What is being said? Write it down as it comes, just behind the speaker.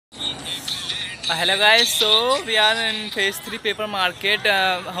Hello guys, so we are in phase 3 paper market.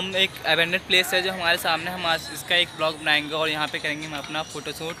 हम एक abundant place है जो हमारे सामने, हम आज इसका एक ब्लॉग बनाएंगे और यहाँ पे करेंगे हम अपना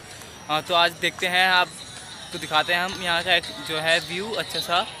फ़ोटोशूट। तो आज देखते हैं, आपको दिखाते हैं हम यहाँ का एक जो है व्यू अच्छा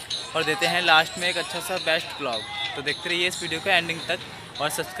सा, और देते हैं लास्ट में एक अच्छा सा बेस्ट ब्लॉग। तो देखते रहिए इस वीडियो को एंडिंग तक और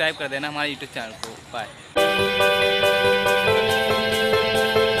सब्सक्राइब कर देना हमारे यूट्यूब चैनल को। बाय।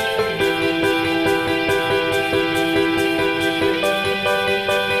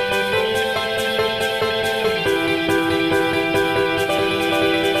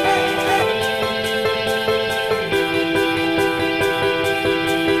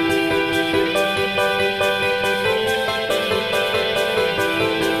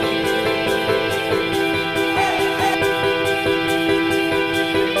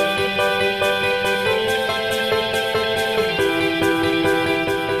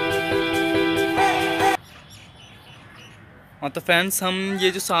 तो फ्रेंड्स, हम ये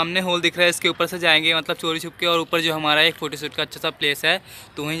जो सामने हॉल दिख रहा है इसके ऊपर से जाएंगे, मतलब चोरी छुप के, और ऊपर जो हमारा एक फ़ोटोशूट का अच्छा सा प्लेस है,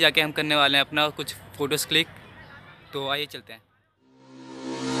 तो वहीं जाके हम करने वाले हैं अपना कुछ फ़ोटोज़ क्लिक। तो आइए चलते हैं।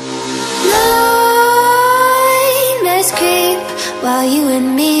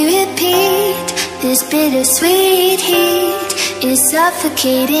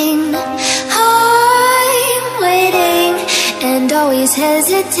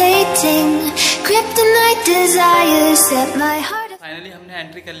 फाइनली हमने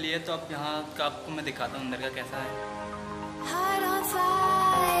एंट्री कर ली है, तो अब यहाँ का आपको मैं दिखाता हूँ अंदर का कैसा है।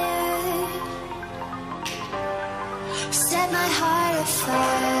 Set my heart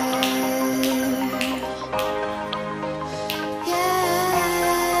afire.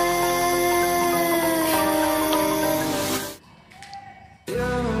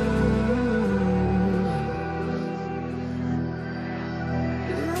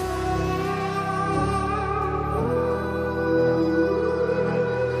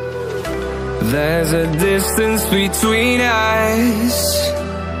 There's a distance between us.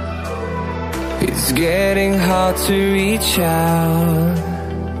 It's getting hard to reach out.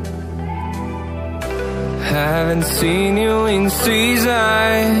 Haven't seen you in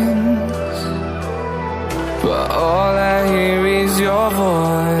seasons, but all I hear is your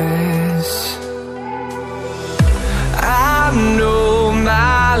voice. I know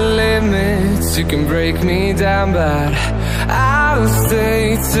my limits, you can break me down, but I'll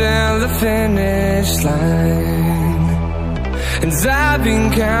stay till the finish line. And I've been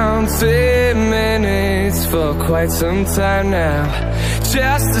counting minutes for quite some time now,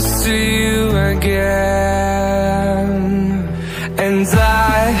 just to see you again. And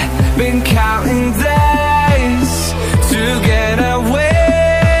I've been counting days to get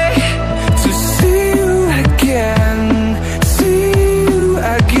away, to see you again, see you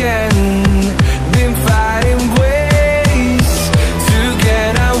again. Been fighting ways to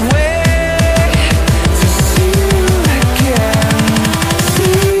get away, to see you again,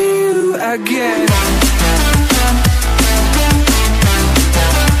 see you again.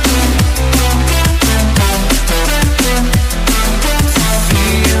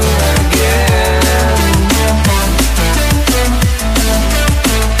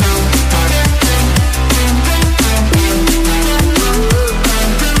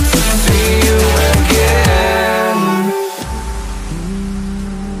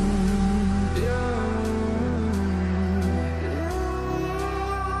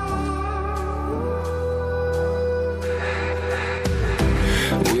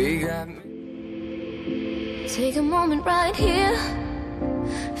 Take a moment right here,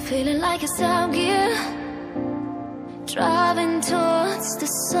 feeling like it's out gear, driving towards the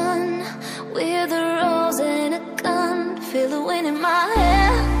sun with a rose and a gun. Feel the wind in my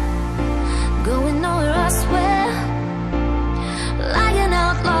hair, going nowhere I swear, like an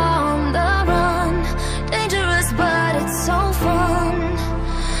outlaw on the run. Dangerous but it's so fun,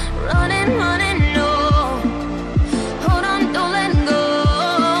 running, running.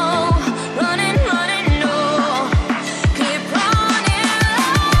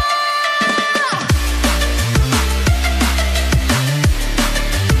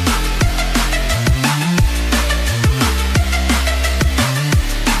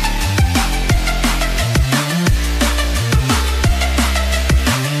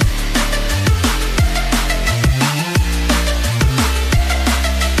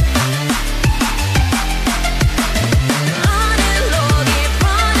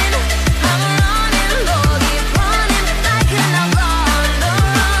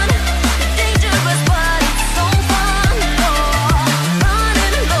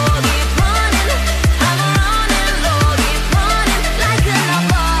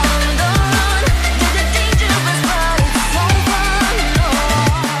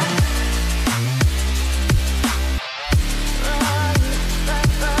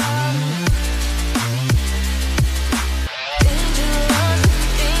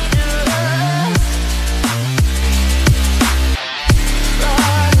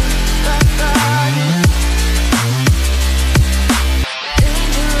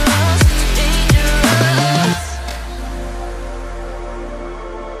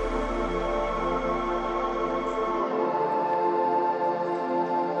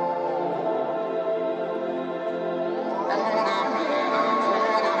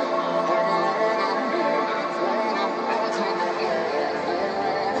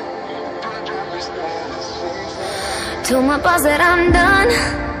 Told my boss that I'm done.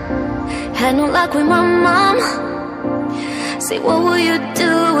 Had no luck with my mom. Say, what will you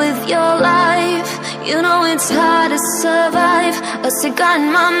do with your life? You know it's hard to survive. A cigar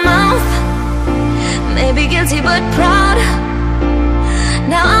in my mouth. Maybe guilty but proud.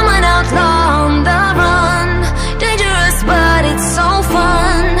 Now